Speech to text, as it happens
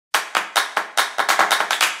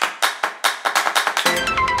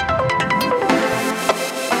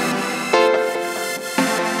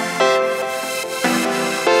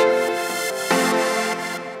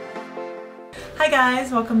guys,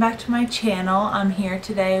 welcome back to my channel. I'm here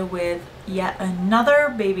today with yet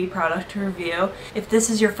another baby product review. If this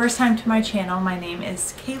is your first time to my channel, my name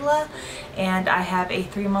is Kayla and I have a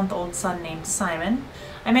 3-month-old son named Simon.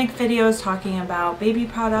 I make videos talking about baby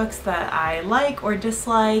products that I like or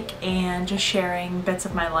dislike and just sharing bits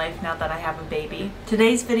of my life now that I have a baby.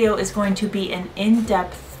 Today's video is going to be an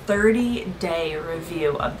in-depth 30-day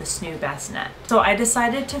review of the SNOO bassinet. So I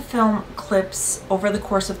decided to film clips over the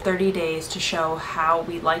course of 30 days to show how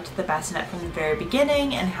we liked the bassinet from the very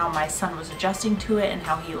beginning and how my son was adjusting to it and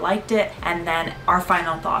how he liked it, and then our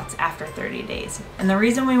final thoughts after 30 days. And the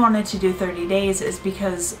reason we wanted to do 30 days is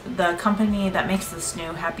because the company that makes the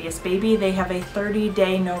SNOO, Happiest Baby, they have a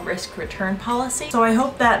 30-day no-risk return policy. So I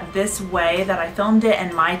hope that this way that I filmed it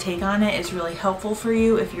and my take on it is really helpful for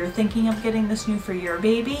you if you're thinking of getting the SNOO for your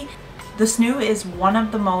baby. The SNOO is one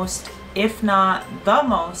of the most, if not the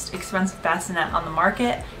most, expensive bassinet on the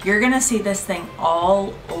market. You're gonna see this thing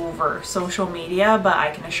all over social media, but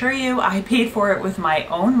I can assure you I paid for it with my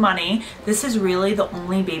own money. This is really the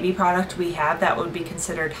only baby product we have that would be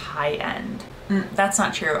considered high-end. That's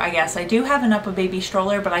not true, I guess. I do have an Up a Baby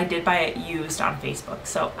stroller, but I did buy it used on Facebook,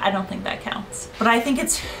 so I don't think that counts. But I think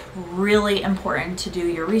it's really important to do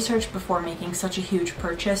your research before making such a huge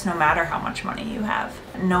purchase, no matter how much money you have.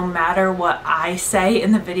 No matter what I say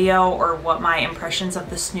in the video or what my impressions of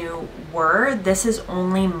the SNOO were, this is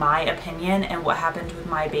only my opinion and what happened with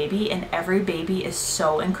my baby, and every baby is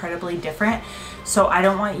so incredibly different. So I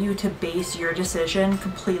don't want you to base your decision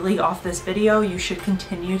completely off this video. You should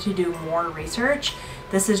continue to do more research.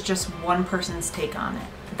 This is just one person's take on it.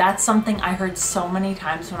 That's something I heard so many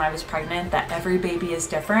times when I was pregnant, that every baby is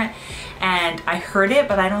different. And I heard it,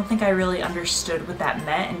 but I don't think I really understood what that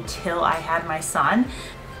meant until I had my son,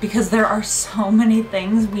 because there are so many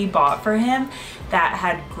things we bought for him that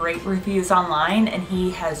had great reviews online and he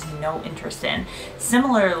has no interest in.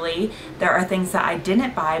 Similarly, there are things that I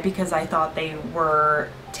didn't buy because I thought they were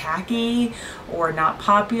tacky or not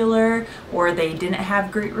popular or they didn't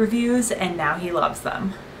have great reviews, and now he loves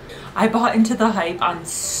them. I bought into the hype on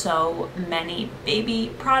so many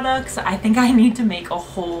baby products. I think I need to make a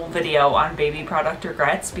whole video on baby product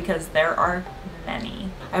regrets because there are many.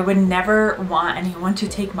 I would never want anyone to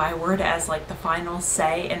take my word as like the final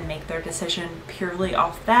say and make their decision purely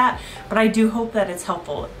off that, but I do hope that it's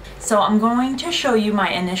helpful. So I'm going to show you my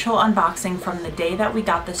initial unboxing from the day that we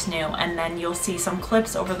got the SNOO, and then you'll see some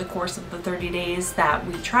clips over the course of the 30 days that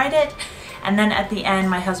we tried it. And then at the end,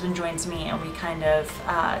 my husband joins me and we kind of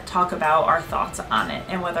talk about our thoughts on it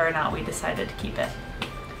and whether or not we decided to keep it.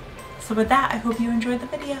 So with that, I hope you enjoyed the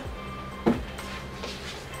video.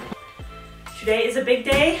 Today is a big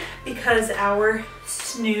day because our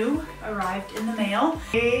SNOO arrived in the mail.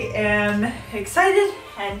 I am excited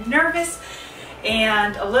and nervous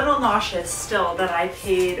and a little nauseous still that I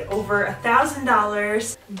paid over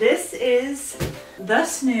 $1,000. This is the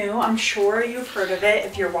SNOO. I'm sure you've heard of it.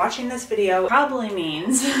 If you're watching this video, it probably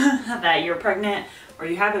means that you're pregnant or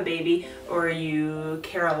you have a baby or you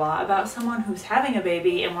care a lot about someone who's having a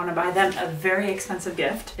baby and want to buy them a very expensive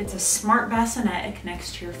gift. It's a smart bassinet. It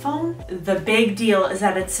connects to your phone. The big deal is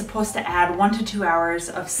that it's supposed to add 1 to 2 hours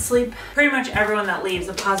of sleep. Pretty much everyone that leaves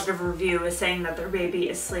a positive review is saying that their baby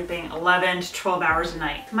is sleeping 11 to 12 hours a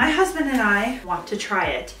night. My husband and I want to try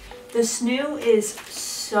it. The SNOO is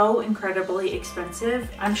so incredibly expensive.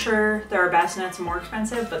 I'm sure there are bassinets more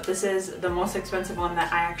expensive, but this is the most expensive one that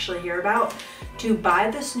I actually hear about. To buy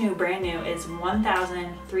the SNOO brand new is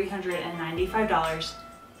 $1,395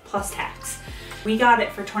 plus tax. We got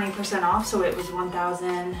it for 20% off, so it was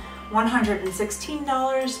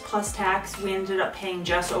 $1,116 plus tax. We ended up paying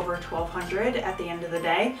just over $1,200 at the end of the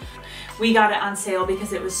day. We got it on sale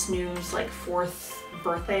because it was SNOO's like 4th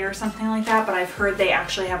birthday or something like that, but I've heard they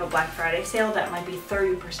actually have a Black Friday sale that might be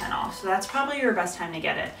 30% off, so that's probably your best time to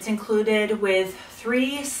get it. It's included with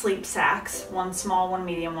 3 sleep sacks, 1 small, 1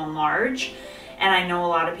 medium, 1 large, and I know a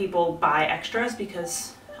lot of people buy extras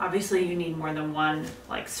because obviously you need more than 1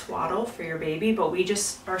 like swaddle for your baby, but we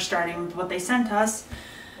just are starting with what they sent us.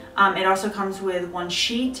 It also comes with 1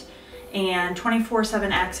 sheet and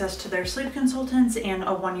 24/7 access to their sleep consultants and a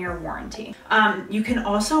 1-year warranty. You can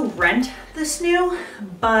also rent the SNOO,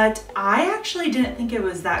 but I actually didn't think it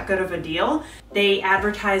was that good of a deal. They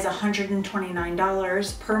advertise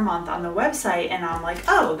 $129 per month on the website, and I'm like,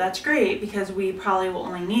 oh, that's great because we probably will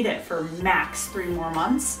only need it for max 3 more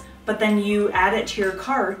months. But then you add it to your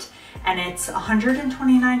cart and it's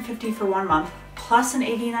 $129.50 for 1 month, plus an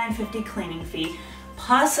 $89.50 cleaning fee,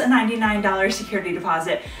 plus a $99 security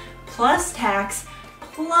deposit, plus tax,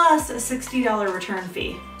 plus a $60 return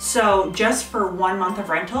fee. So just for 1 month of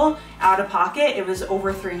rental, out of pocket, it was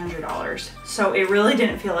over $300. So it really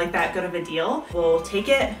didn't feel like that good of a deal. We'll take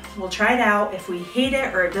it, we'll try it out. If we hate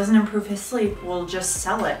it or it doesn't improve his sleep, we'll just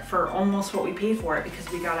sell it for almost what we paid for it because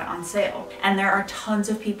we got it on sale. And there are tons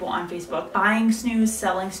of people on Facebook buying SNOOs,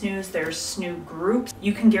 selling SNOOs. There's SNOO groups.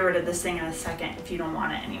 You can get rid of this thing in a second if you don't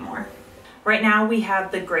want it anymore. Right now we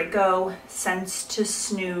have the Graco Sense to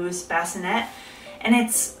Snooze bassinet, and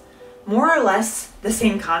it's more or less the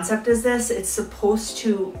same concept as this. It's supposed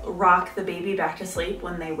to rock the baby back to sleep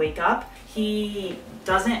when they wake up. He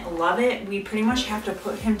doesn't love it. We pretty much have to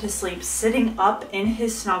put him to sleep sitting up in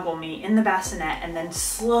his snuggle me in the bassinet and then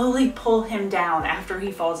slowly pull him down after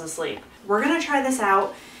he falls asleep. We're gonna try this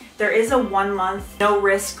out. There is a 1 month no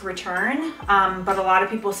risk return, but a lot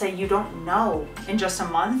of people say you don't know in just a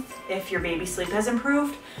month if your baby's sleep has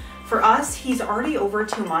improved. For us, he's already over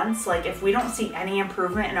 2 months. Like if we don't see any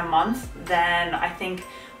improvement in a month, then I think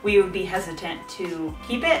we would be hesitant to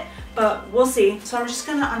keep it, but we'll see. So I'm just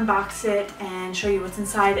gonna unbox it and show you what's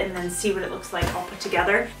inside and then see what it looks like all put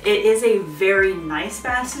together. It is a very nice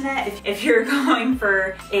bassinet. If you're going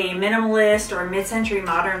for a minimalist or mid-century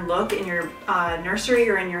modern look in your nursery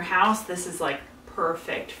or in your house, this is like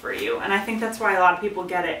perfect for you. And I think that's why a lot of people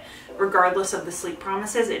get it, regardless of the sleep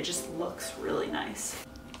promises. It just looks really nice.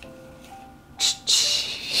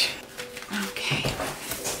 Okay.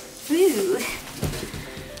 Ooh.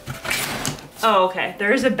 Oh, okay.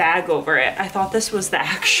 There's a bag over it. I thought this was the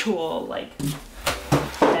actual, like,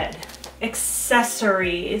 bed.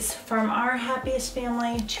 Accessories from our happiest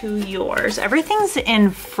family to yours. Everything's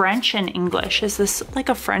in French and English. Is this like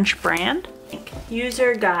a French brand?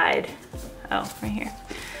 User guide. Oh, right here.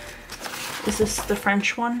 Is this the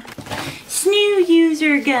French one? SNOO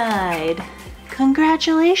user guide.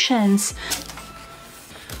 Congratulations.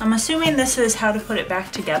 I'm assuming this is how to put it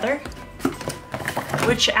back together,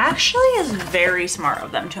 which actually is very smart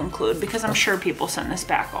of them to include because I'm sure people send this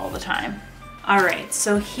back all the time. All right,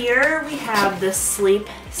 so here we have the sleep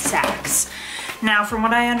sacks. Now, from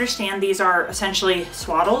what I understand, these are essentially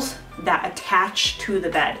swaddles that attach to the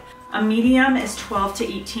bed. A medium is 12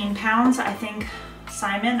 to 18 pounds. I think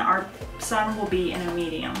Simon, our son, will be in a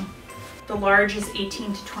medium. The large is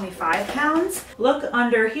 18 to 25 pounds. Look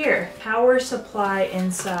under here, power supply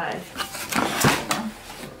inside.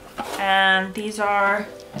 And these are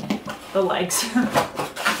the legs.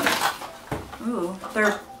 Ooh,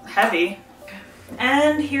 they're heavy.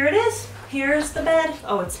 And here it is. Here's the bed.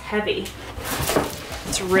 Oh, it's heavy.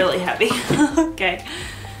 It's really heavy. Okay,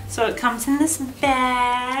 so it comes in this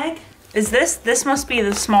bag. This must be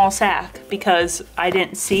the small sack because I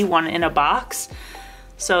didn't see one in a box.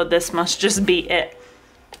 So this must just be it.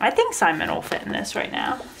 I think Simon will fit in this right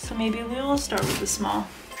now. So maybe we will start with the small.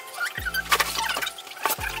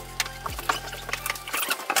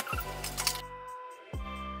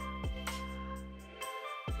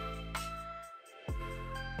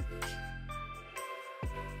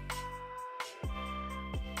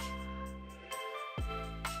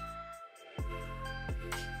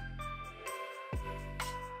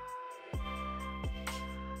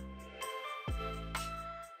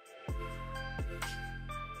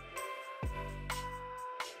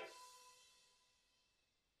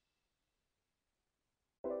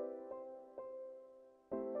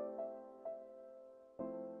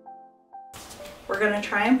 We're gonna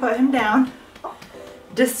try and put him down.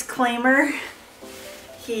 Disclaimer,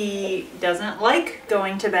 he doesn't like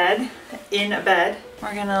going to bed in a bed.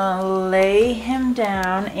 We're gonna lay him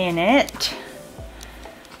down in it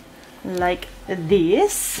like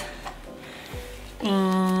this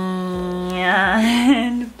and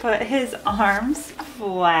put his arms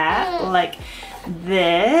flat like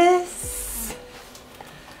this.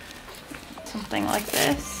 Something like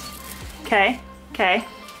this. Okay, okay.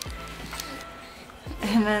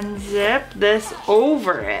 And then zip this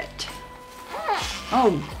over it.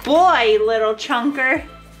 Oh boy, little chunker.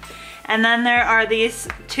 And then there are these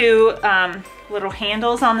two little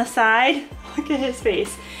handles on the side. Look at his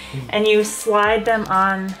face. And you slide them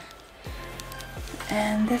on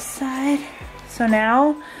and this side. So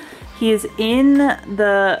now he is in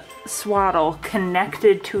the swaddle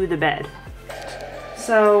connected to the bed.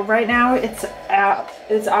 So right now it's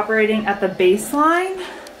operating at the baseline.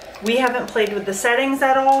 We haven't played with the settings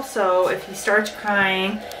at all, so if he starts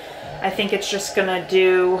crying, I think it's just gonna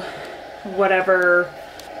do whatever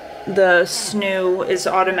the SNOO is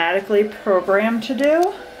automatically programmed to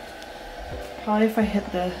do. Probably if I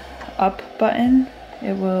hit the up button,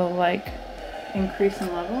 it will like increase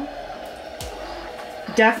in level.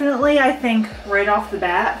 Definitely, I think right off the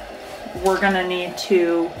bat, we're gonna need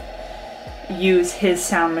to use his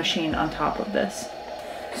sound machine on top of this.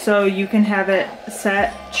 So you can have it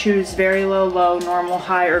set, choose very low, low, normal,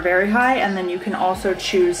 high, or very high, and then you can also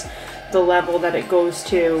choose the level that it goes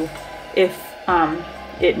to if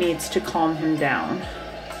it needs to calm him down.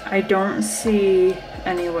 I don't see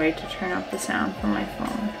any way to turn up the sound from my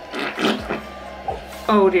phone.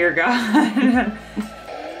 Oh dear God.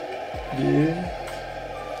 Yeah.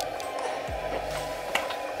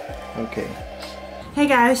 Okay. Hey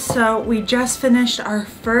guys, so we just finished our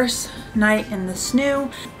first night in the SNOO.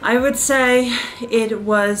 I would say it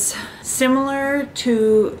was similar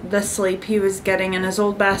to the sleep he was getting in his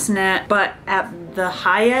old bassinet, but at the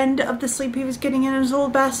high end of the sleep he was getting in his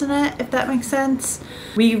old bassinet, if that makes sense.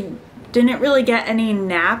 We didn't really get any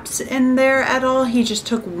naps in there at all. He just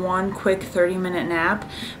took one quick 30-minute nap,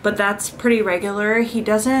 but that's pretty regular. He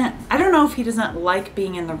doesn't, I don't know if he doesn't like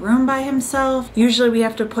being in the room by himself. Usually we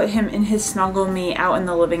have to put him in his Snuggle Me out in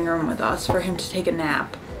the living room with us for him to take a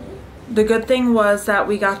nap. The good thing was that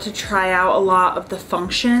we got to try out a lot of the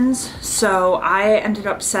functions. So I ended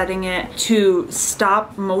up setting it to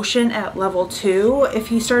stop motion at level 2 if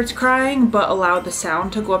he starts crying, but allow the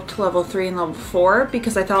sound to go up to level 3 and level 4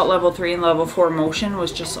 because I thought level 3 and level 4 motion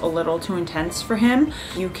was just a little too intense for him.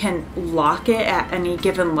 You can lock it at any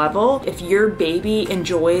given level. If your baby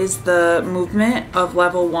enjoys the movement of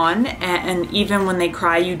level 1 and even when they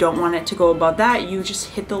cry you don't want it to go above that, you just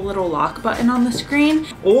hit the little lock button on the screen,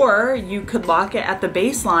 or you could lock it at the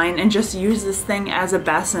baseline and just use this thing as a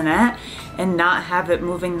bassinet and not have it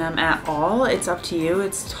moving them at all. It's up to you.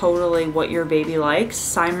 It's totally what your baby likes.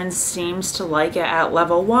 Simon seems to like it at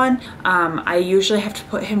level 1. I usually have to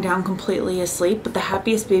put him down completely asleep, but the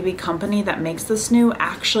Happiest Baby company that makes the SNOO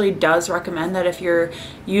actually does recommend that if you're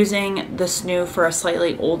using the SNOO for a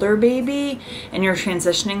slightly older baby and you're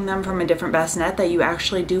transitioning them from a different bassinet, that you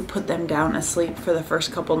actually do put them down asleep for the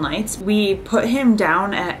first couple nights. We put him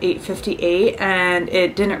down at 8:58 and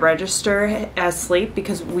it didn't register as sleep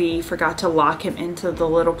because we forgot to lock him into the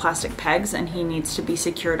little plastic pegs and he needs to be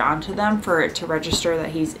secured onto them for it to register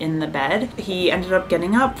that he's in the bed. He ended up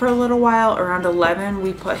getting up for a little while. Around 11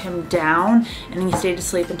 we put him down and he stayed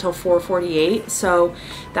asleep until 4:48. So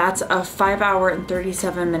that's a 5-hour and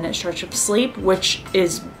 37-minute stretch of sleep, which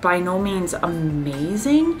is by no means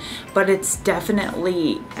amazing, but it's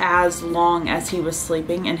definitely as long as he was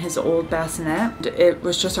sleeping in his old bassinet. It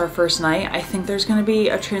was just our first night. I think there's going to be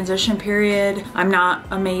a transition period. I'm not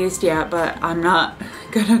amazed yet, but I'm not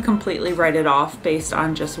gonna completely write it off based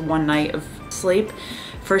on just one night of sleep.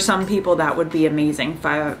 For some people that would be amazing,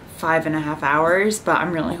 5.5 hours, but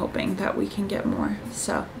I'm really hoping that we can get more.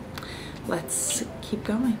 So let's keep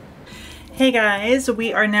going. Hey guys,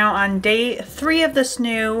 we are now on day 3 of the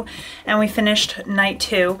SNOO and we finished night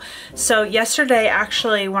 2. So yesterday,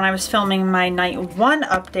 actually, when I was filming my night 1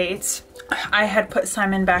 updates, I had put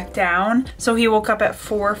Simon back down. So he woke up at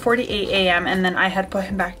 4:48 a.m. and then I had put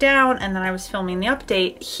him back down and then I was filming the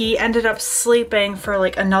update. He ended up sleeping for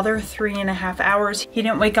like another 3.5 hours. He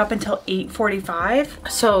didn't wake up until 8:45.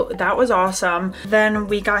 So that was awesome. Then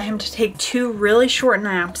we got him to take 2 really short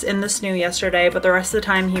naps in the SNOO yesterday, but the rest of the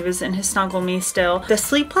time he was in his Snuggle Me still. The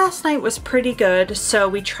sleep last night was pretty good. So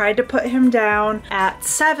we tried to put him down at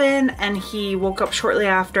 7 and he woke up shortly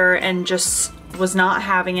after and just was not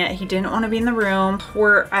having it. He didn't want to be in the room.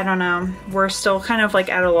 I don't know, we're still kind of like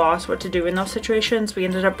at a loss what to do in those situations. We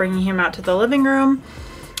ended up bringing him out to the living room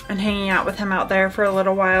and hanging out with him out there for a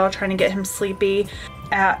little while, trying to get him sleepy.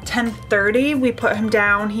 At 10:30 we put him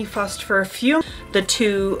down. He fussed for a few. The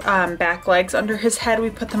 2 back legs under his head, we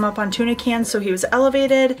put them up on tuna cans so he was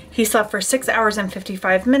elevated. He slept for 6 hours and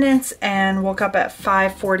 55 minutes and woke up at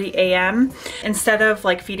 5:40 a.m. Instead of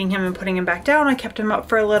like feeding him and putting him back down, I kept him up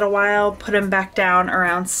for a little while, put him back down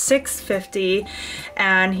around 6:50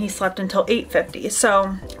 and he slept until 8:50.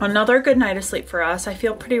 So another good night of sleep for us. I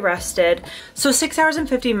feel pretty rested. So 6 hours and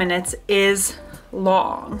 50 minutes is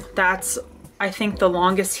long. That's, I think, the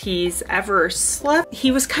longest he's ever slept.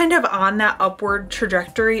 He was kind of on that upward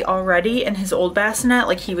trajectory already in his old bassinet.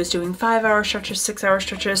 Like he was doing 5-hour stretches, 6-hour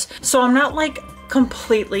stretches. So I'm not like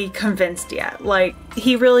completely convinced yet. Like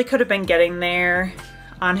he really could have been getting there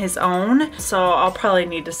on his own. So I'll probably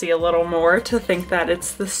need to see a little more to think that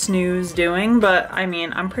it's the SNOO's doing. But I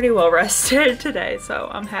mean, I'm pretty well rested today,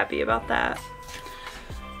 so I'm happy about that.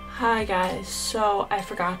 Hi guys, so I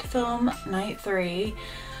forgot to film night 3.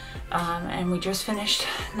 And we just finished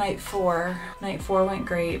night 4. Night 4 went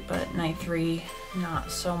great, but night 3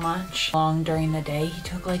 not so much. Long during the day, he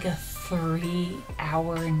took like a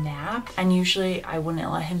 3-hour nap, and usually I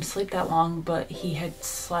wouldn't let him sleep that long, but he had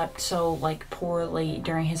slept so like poorly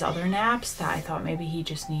during his other naps that I thought maybe he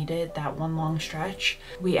just needed that one long stretch.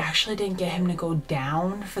 We actually didn't get him to go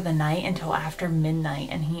down for the night until after midnight,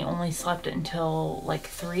 and he only slept until like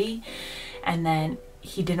 3, and then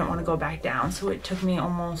he didn't want to go back down, so it took me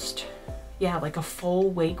almost, yeah, like a full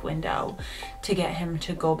wake window to get him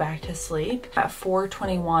to go back to sleep. At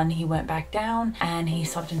 4:21 he went back down and he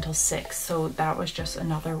slept until 6, so that was just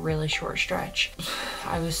another really short stretch.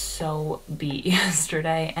 I was so beat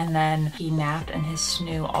yesterday, and then he napped in his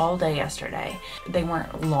SNOO all day yesterday. They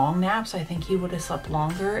weren't long naps. I think he would have slept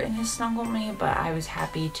longer in his snuggle me, but I was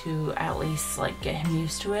happy to at least like get him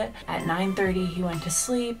used to it. At 9:30 he went to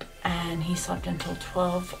sleep and he slept until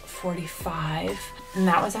 12:45, and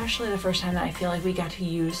that was actually the first time that I feel like we got to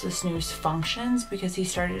use the snooze functions, because he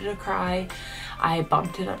started to cry. I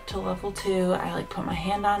bumped it up to level 2. I like put my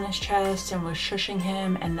hand on his chest and was shushing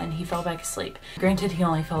him, and then he fell back asleep. Granted, he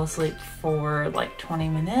only fell asleep for like 20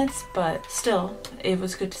 minutes, but still, it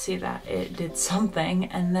was good to see that it did something.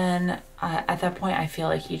 And then at that point, I feel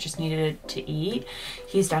like he just needed to eat.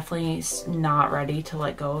 He's definitely not ready to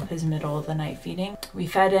let go of his middle of the night feeding. We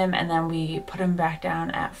fed him, and then we put him back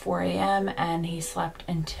down at 4 a.m. and he slept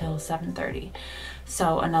until 7:30.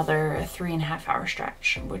 So another 3.5 hour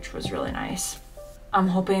stretch, which was really nice. I'm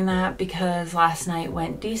hoping that because last night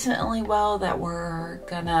went decently well that we're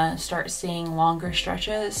gonna start seeing longer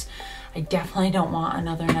stretches. I definitely don't want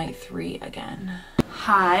another night 3 again.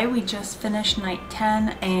 Hi, we just finished night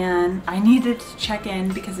 10 and I needed to check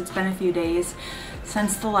in because it's been a few days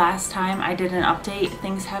since the last time I did an update.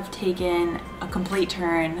 Things have taken a complete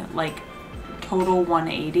turn, like total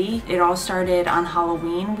 180. It all started on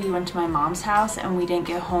Halloween. We went to my mom's house and we didn't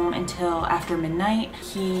get home until after midnight.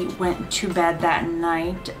 He went to bed that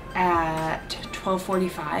night at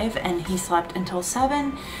 12:45 and he slept until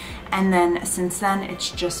 7. And then since then,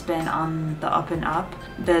 it's just been on the up and up.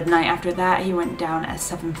 The night after that, he went down at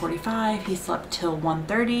 7:45. He slept till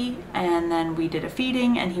 1:30, and then we did a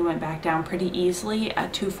feeding and he went back down pretty easily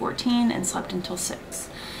at 2:14 and slept until 6.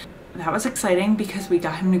 That was exciting because we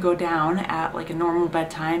got him to go down at like a normal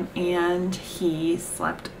bedtime, and he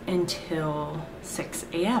slept until 6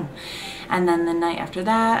 a.m. And then the night after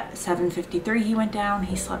that, 7:53, he went down.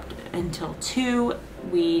 He slept until 2.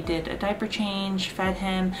 We did a diaper change, fed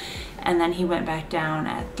him, and then he went back down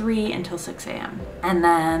at 3 until 6 a.m. And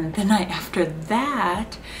then the night after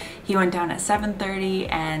that, he went down at 7:30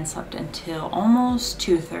 and slept until almost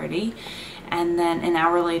 2:30. And then an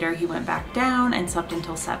hour later, he went back down and slept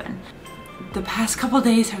until 7. The past couple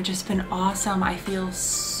days have just been awesome. I feel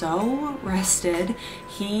so rested.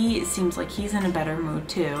 He seems like he's in a better mood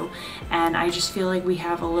too. And I just feel like we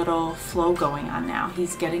have a little flow going on now.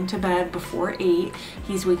 He's getting to bed before 8.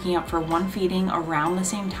 He's waking up for one feeding around the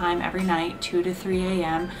same time every night, 2 to 3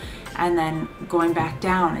 a.m. and then going back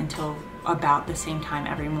down until about the same time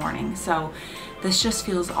every morning. So this just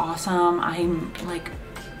feels awesome.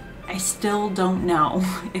 I still don't know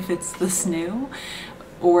if it's the SNOO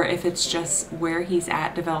or if it's just where he's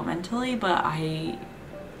at developmentally, but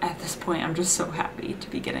at this point, I'm just so happy to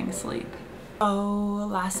be getting sleep. Oh,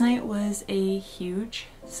 last night was a huge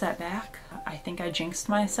setback. I think I jinxed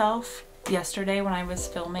myself yesterday when I was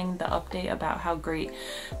filming the update about how great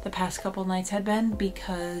the past couple nights had been,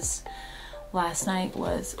 because last night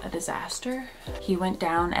was a disaster. He went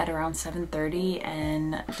down at around 7:30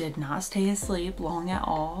 and did not stay asleep long at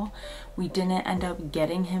all. We didn't end up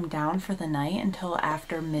getting him down for the night until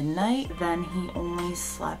after midnight. Then he only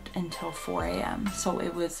slept until 4 a.m. So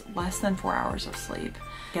it was less than 4 hours of sleep.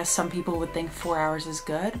 I guess some people would think 4 hours is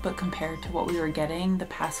good, but compared to what we were getting the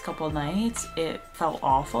past couple nights, it felt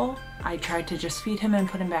awful. I tried to just feed him and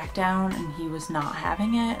put him back down, and he was not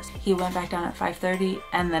having it. He went back down at 5:30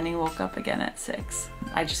 and then he woke up again at 6.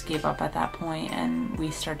 I just gave up at that point and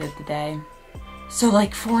we started the day. So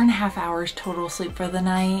like 4.5 hours total sleep for the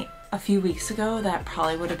night. A few weeks ago, that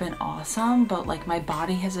probably would have been awesome, but like my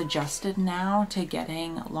body has adjusted now to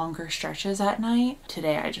getting longer stretches at night.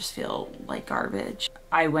 Today, I just feel like garbage.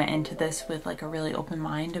 I went into this with like a really open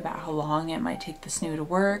mind about how long it might take the SNOO to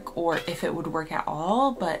work, or if it would work at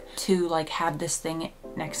all, but to like have this thing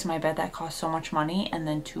next to my bed that costs so much money and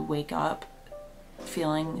then to wake up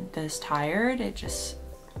feeling this tired, it just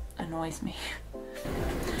annoys me.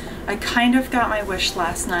 I kind of got my wish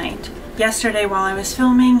last night. Yesterday while I was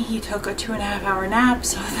filming, he took a 2.5 hour nap,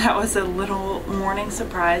 so that was a little morning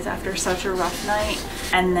surprise after such a rough night.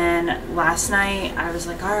 And then last night I was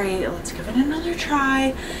like, all right, let's give it another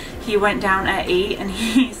try. He went down at 8 and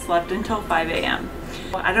he slept until 5 a.m.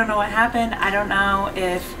 I don't know what happened. I don't know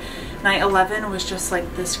if Night 11 was just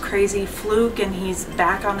like this crazy fluke and he's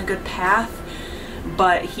back on a good path.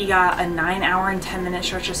 But he got a 9-hour and 10-minute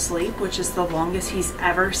stretch of sleep, which is the longest he's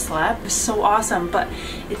ever slept. It's so awesome, but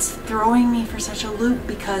it's throwing me for such a loop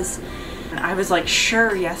because I was like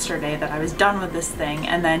sure yesterday that I was done with this thing,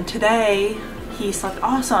 and then today he slept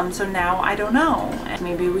awesome, so now I don't know.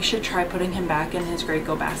 Maybe we should try putting him back in his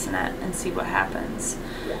Graco bassinet and see what happens.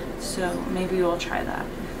 So maybe we'll try that.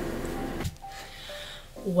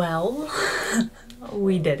 Well,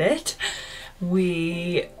 we did it.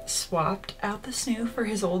 We swapped out the SNOO for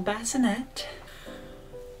his old bassinet.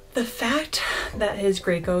 The fact that his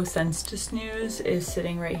Graco Sense to Snooze is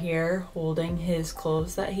sitting right here holding his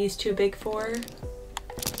clothes that he's too big for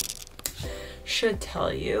should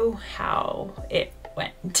tell you how it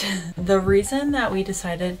went. The reason that we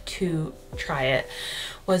decided to try it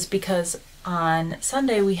was because on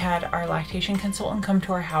Sunday we had our lactation consultant come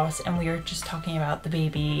to our house and we were just talking about the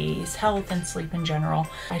baby's health and sleep in general.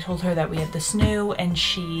 I told her that we had the SNOO and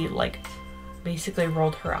she like basically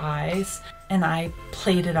rolled her eyes, and I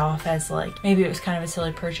played it off as like maybe it was kind of a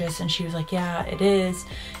silly purchase, and she was like, yeah, it is.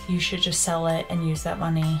 You should just sell it and use that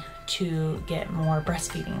money to get more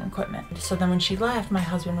breastfeeding equipment. So then when she left, my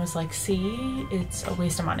husband was like, see, it's a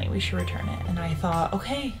waste of money, we should return it. And I thought,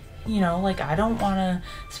 okay, you know, like I don't want to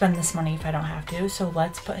spend this money if I don't have to, so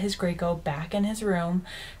let's put his Graco back in his room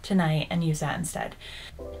tonight and use that instead.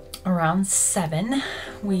 Around 7,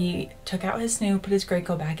 we took out his SNOO, put his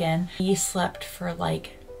Graco back in. He slept for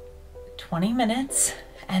like 20 minutes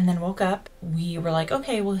and then woke up. We were like,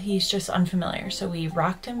 okay, well, he's just unfamiliar. So we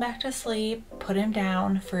rocked him back to sleep, put him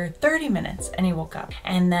down for 30 minutes and he woke up.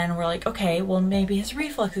 And then we're like, okay, well, maybe his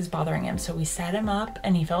reflux is bothering him. So we sat him up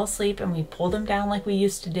and he fell asleep and we pulled him down like we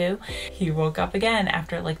used to do. He woke up again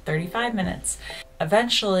after like 35 minutes.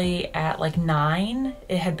 Eventually at like 9,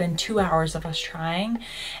 it had been 2 hours of us trying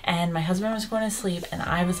and my husband was going to sleep and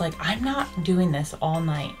I was like, I'm not doing this all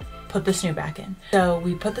night. Put the SNOO back in. So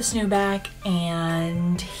we put the SNOO back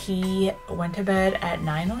and he went to bed at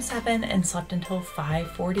 9:07 and slept until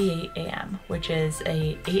 5:48 a.m., which is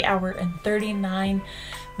a 8-hour and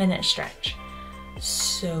 39-minute stretch.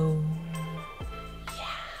 So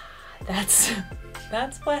yeah, that's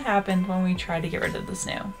what happened when we tried to get rid of the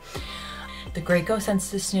SNOO. The Graco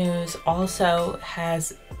Sense to Snooze also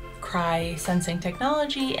has cry sensing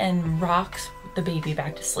technology and rocks the baby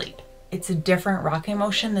back to sleep. It's a different rocking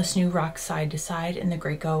motion. The SNOO rocks side to side and the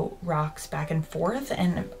Graco rocks back and forth,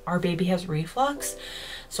 and our baby has reflux.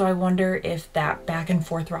 So I wonder if that back and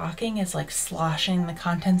forth rocking is like sloshing the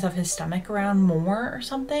contents of his stomach around more or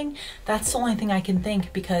something. That's the only thing I can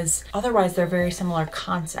think, because otherwise they're very similar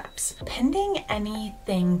concepts. Pending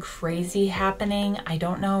anything crazy happening, I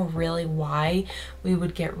don't know really why we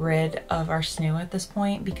would get rid of our SNOO at this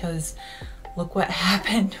point, because look what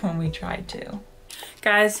happened when we tried to.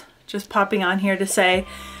 Guys, just popping on here to say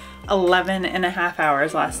 11.5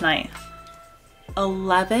 hours last night.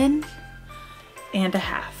 11 and a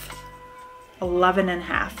half.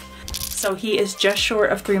 11.5. So he is just short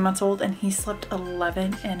of 3 months old and he slept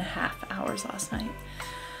 11.5 hours last night.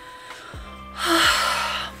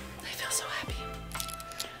 I feel so happy.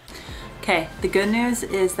 Okay, the good news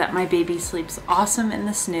is that my baby sleeps awesome in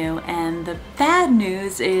the SNOO, and the bad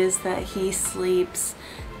news is that he sleeps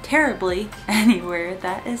terribly anywhere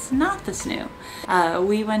that is not the SNOO.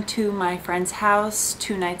 We went to my friend's house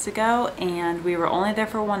 2 nights ago and we were only there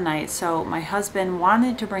for 1 night, so my husband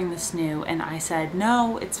wanted to bring the SNOO and I said,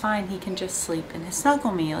 no, it's fine, he can just sleep in his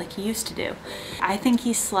Snuggle Me like he used to do. I think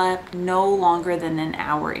he slept no longer than an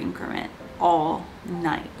hour increment all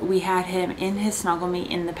night. We had him in his Snuggle Me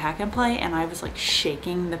in the pack and play, and I was like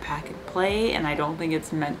shaking the pack and play, and I don't think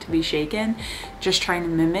it's meant to be shaken, just trying to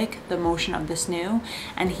mimic the motion of the SNOO,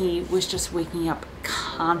 and he was just waking up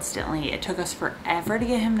constantly. It took us forever to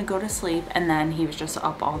get him to go to sleep, and then he was just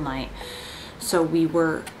up all night. So we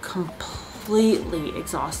were completely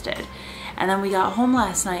exhausted. And then we got home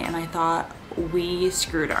last night and I thought, we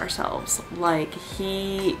screwed ourselves. Like,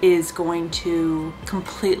 he is going to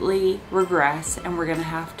completely regress and we're gonna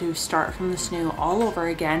have to start from the SNOO all over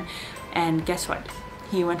again. And guess what?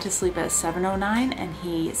 He went to sleep at 7:09 and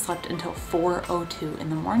he slept until 4:02 in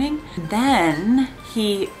the morning. Then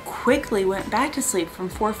he quickly went back to sleep from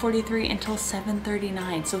 4:43 until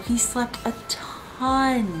 7:39. So he slept a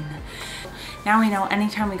ton. Now we know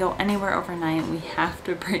anytime we go anywhere overnight, we have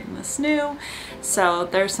to bring the SNOO. So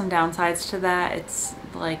there's some downsides to that. It's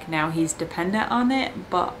like now he's dependent on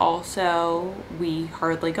it, but also we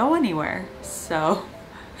hardly go anywhere. So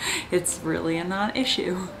it's really a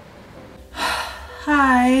non-issue.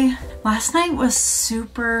 Hi. Last night was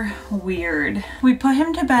super weird. We put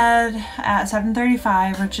him to bed at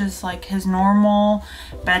 7:35, which is like his normal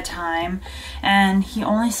bedtime, and he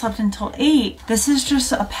only slept until 8. This is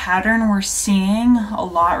just a pattern we're seeing a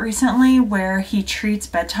lot recently where he treats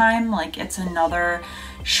bedtime like it's another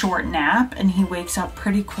short nap and he wakes up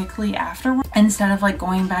pretty quickly afterward. Instead of like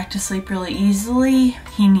going back to sleep really easily,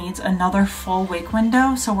 he needs another full wake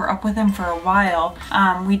window. So we're up with him for a while.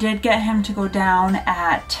 We did get him to go down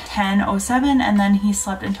at 10:07 and then he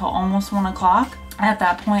slept until almost 1 o'clock. At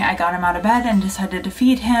that point, I got him out of bed and decided to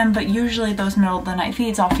feed him, but usually those middle of the night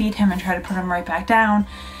feeds, I'll feed him and try to put him right back down.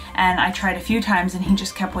 And I tried a few times and he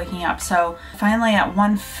just kept waking up. So finally at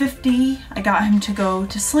 1:50, I got him to go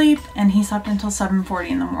to sleep and he slept until 7:40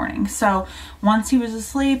 in the morning. So once he was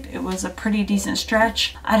asleep, it was a pretty decent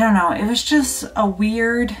stretch. I don't know, it was just a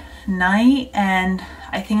weird night and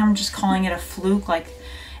I think I'm just calling it a fluke. Like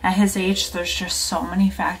at his age, there's just so many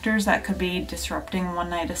factors that could be disrupting one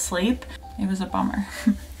night of sleep. It was a bummer.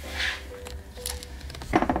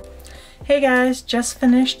 Hey guys, just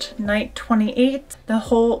finished night 28. The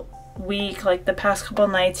whole week, like the past couple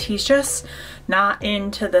nights, he's just not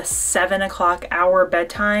into the 7 o'clock hour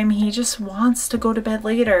bedtime. He just wants to go to bed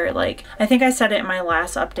later. Like I think I said it in my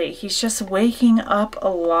last update, he's just waking up a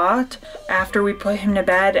lot after we put him to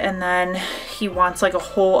bed and then he wants like a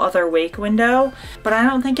whole other wake window. But I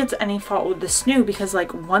don't think it's any fault with the SNOO because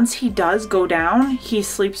like once he does go down, he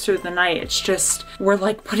sleeps through the night. It's just we're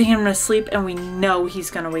like putting him to sleep and we know he's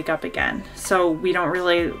gonna wake up again. So we don't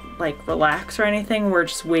really like relax or anything. We're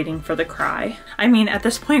just waiting for the cry. I mean, at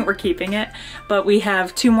this point we're keeping it, but we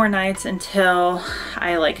have 2 more nights until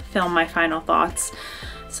I like film my final thoughts.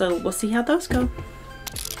 So we'll see how those go.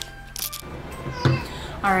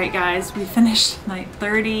 All right guys, we finished night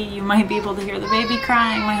 30. You might be able to hear the baby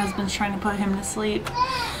crying. My husband's trying to put him to sleep.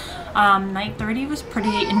 Night 30 was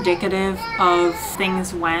pretty indicative of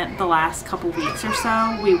things went the last couple weeks or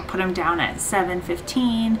so. We put him down at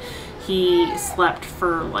 7:15. He slept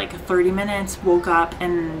for like 30 minutes, woke up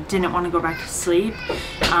and didn't want to go back to sleep.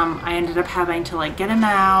 I ended up having to like get him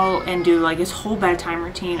out and do like his whole bedtime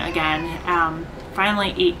routine again.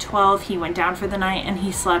 Finally 8:12 he went down for the night and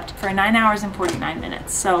he slept for 9 hours and 49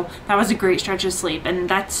 minutes. So that was a great stretch of sleep, and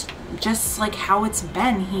that's just like how it's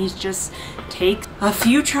been. He's just takes a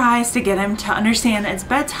few tries to get him to understand it's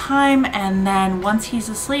bedtime, and then once he's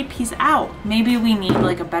asleep he's out. Maybe we need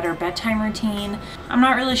like a better bedtime routine. I'm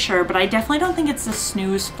not really sure, but I definitely don't think it's the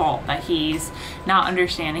SNOO's fault that he's not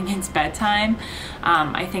understanding it's bedtime.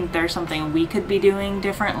 I think there's something we could be doing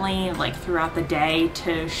differently like throughout the day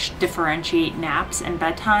to differentiate naps and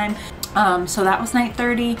bedtime. So that was night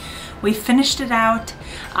 30. We finished it out.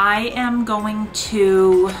 I am going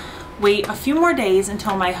to wait a few more days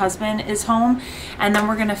until my husband is home, and then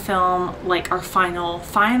we're gonna film like our final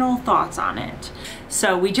thoughts on it.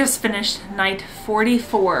 So we just finished night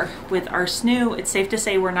 44 with our SNOO. It's safe to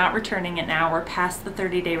say we're not returning it now. We're past the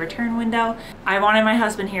 30-day return window. I wanted my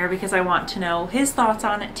husband here because I want to know his thoughts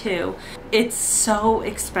on it too. It's so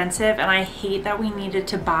expensive, and I hate that we needed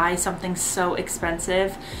to buy something so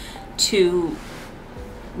expensive to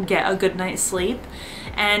get a good night's sleep.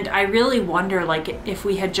 And I really wonder, like, if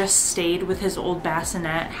we had just stayed with his old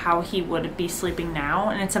bassinet, how he would be sleeping now.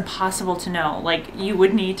 And it's impossible to know. Like, you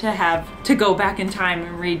would need to go back in time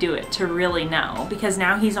and redo it to really know, because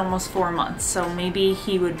now he's almost 4 months, so maybe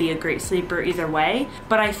he would be a great sleeper either way.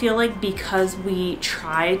 But I feel like because we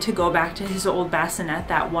tried to go back to his old bassinet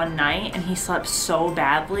that one night and he slept so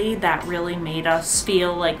badly, that really made us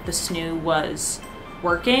feel like the SNOO was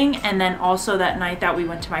working. And then also that night that we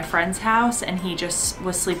went to my friend's house and he just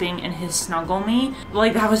was sleeping in his Snuggle Me,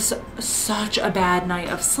 like that was such a bad night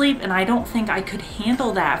of sleep, and I don't think I could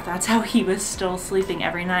handle that if that's how he was still sleeping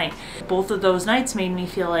every night. Both of those nights made me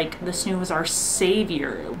feel like the SNOO was our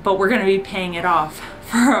savior, but we're gonna be paying it off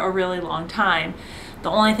for a really long time. The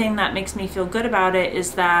only thing that makes me feel good about it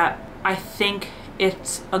is that I think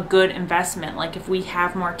it's a good investment. Like if we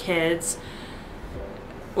have more kids,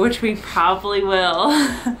 which we probably will,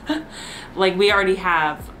 like we already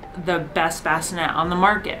have the best bassinet on the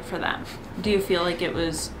market for them. Do you feel like it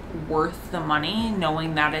was worth the money,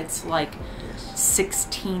 knowing that it's like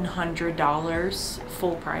 $1,600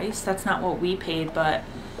 full price? That's not what we paid, but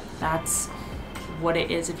that's what it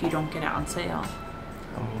is if you don't get it on sale.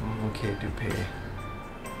 I'm okay to pay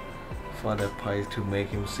for the price to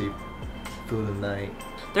make him sleep through the night.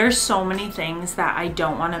 There's so many things that I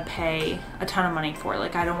don't want to pay a ton of money for.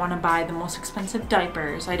 Like I don't want to buy the most expensive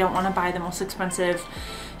diapers. I don't want to buy the most expensive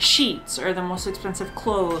sheets or the most expensive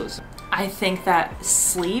clothes. I think that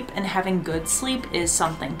sleep and having good sleep is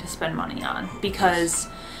something to spend money on, because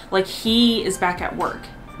like he is back at work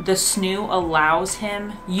the SNOO allows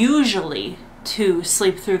him usually to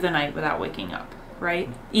sleep through the night without waking up, right?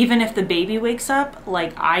 Even if the baby wakes up,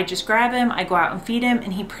 like I just grab him, I go out and feed him,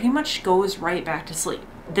 and he pretty much goes right back to sleep.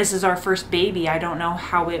 This is our first baby. I don't know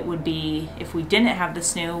how it would be if we didn't have the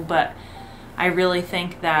SNOO, but I really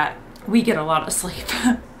think that we get a lot of sleep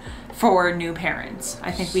for new parents.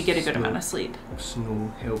 I think we get a good amount of sleep.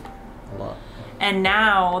 SNOO help a lot. And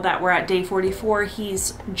now that we're at day 44,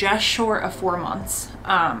 he's just short of 4 months.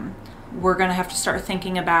 We're gonna have to start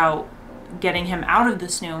thinking about getting him out of the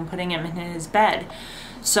SNOO and putting him in his bed.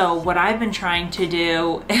 So what I've been trying to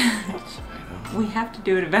do, we have to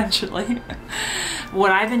do it eventually.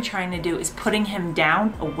 What I've been trying to do is putting him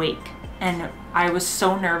down awake. And I was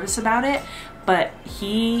so nervous about it, but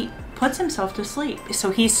he puts himself to sleep. So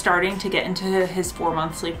he's starting to get into his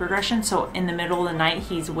 4-month sleep regression. So in the middle of the night,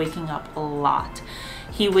 he's waking up a lot.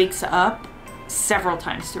 He wakes up several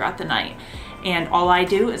times throughout the night. And all I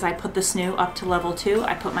do is I put the SNOO up to level 2.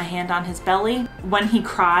 I put my hand on his belly. When he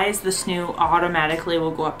cries, the SNOO automatically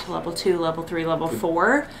will go up to level 2, level 3, level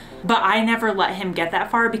 4. But I never let him get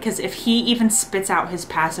that far, because if he even spits out his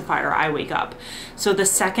pacifier, I wake up. So the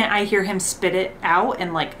second I hear him spit it out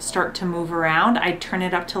and like start to move around, I turn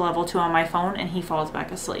it up to level 2 on my phone and he falls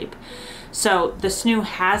back asleep. So the SNOO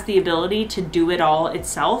has the ability to do it all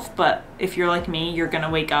itself, but if you're like me, you're gonna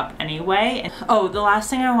wake up anyway. Oh, the last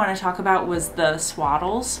thing I want to talk about was the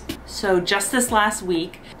swaddles. So just this last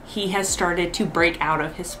week, he has started to break out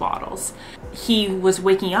of his swaddles. He was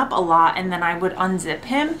waking up a lot, and then I would unzip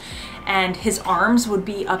him and his arms would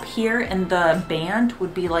be up here and the band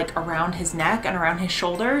would be like around his neck and around his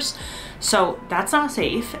shoulders. So that's not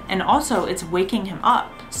safe, and also it's waking him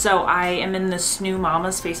up. So I am in the SNOO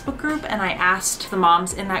Mamas Facebook group, and I asked the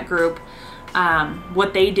moms in that group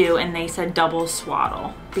what they do, and they said double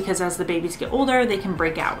swaddle, because as the babies get older they can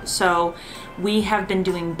break out. So we have been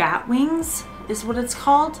doing bat wings is what it's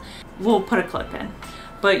called. We'll put a clip in,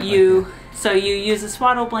 but you use a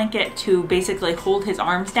swaddle blanket to basically hold his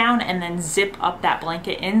arms down and then zip up that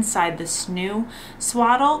blanket inside the SNOO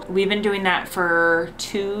swaddle. We've been doing that for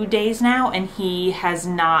 2 days now, and he has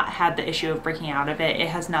not had the issue of breaking out of it. It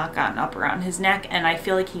has not gotten up around his neck, and I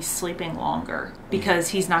feel like he's sleeping longer because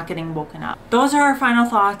he's not getting woken up. Those are our final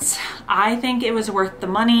thoughts. I think it was worth the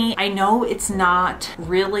money. I know it's not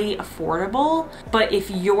really affordable, but if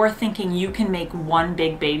you're thinking you can make one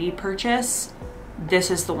big baby purchase,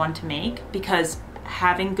 this is the one to make, because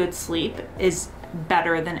having good sleep is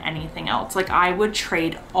better than anything else. Like, I would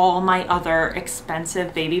trade all my other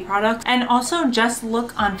expensive baby products. And also just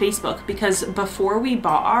look on Facebook, because before we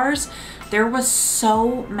bought ours, there was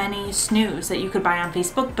so many SNOOs that you could buy on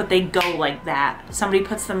Facebook, but they go like that. Somebody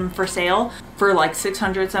puts them for sale for like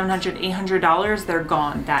 $600, $700, $800, they're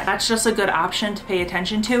gone. That's just a good option to pay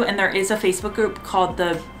attention to. And there is a Facebook group called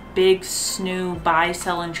the Big SNOO Buy,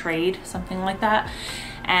 Sell, and Trade, something like that.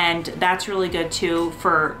 And that's really good too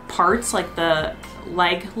for parts like the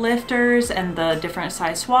leg lifters and the different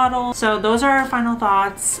size swaddle. So those are our final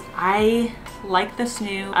thoughts. I like the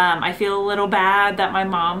SNOO. I feel a little bad that my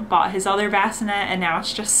mom bought his other bassinet and now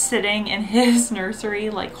it's just sitting in his nursery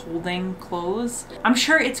like holding clothes. I'm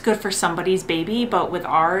sure it's good for somebody's baby, but with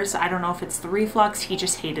ours, I don't know if it's the reflux, he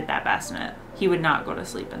just hated that bassinet. He would not go to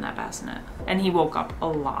sleep in that bassinet, and he woke up a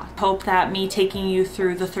lot. Hope that me taking you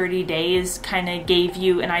through the 30 days kind of gave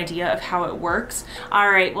you an idea of how it works.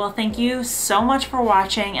 All right, well, thank you so much for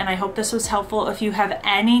watching, and I hope this was helpful. If you have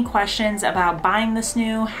any questions about buying the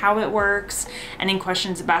SNOO, how it works, any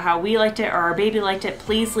questions about how we liked it or our baby liked it,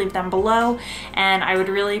 please leave them below. And I would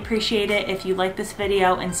really appreciate it if you like this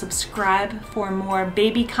video and subscribe for more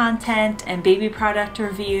baby content and baby product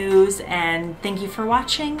reviews. And thank you for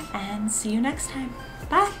watching, and see you next time.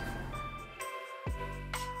 Bye.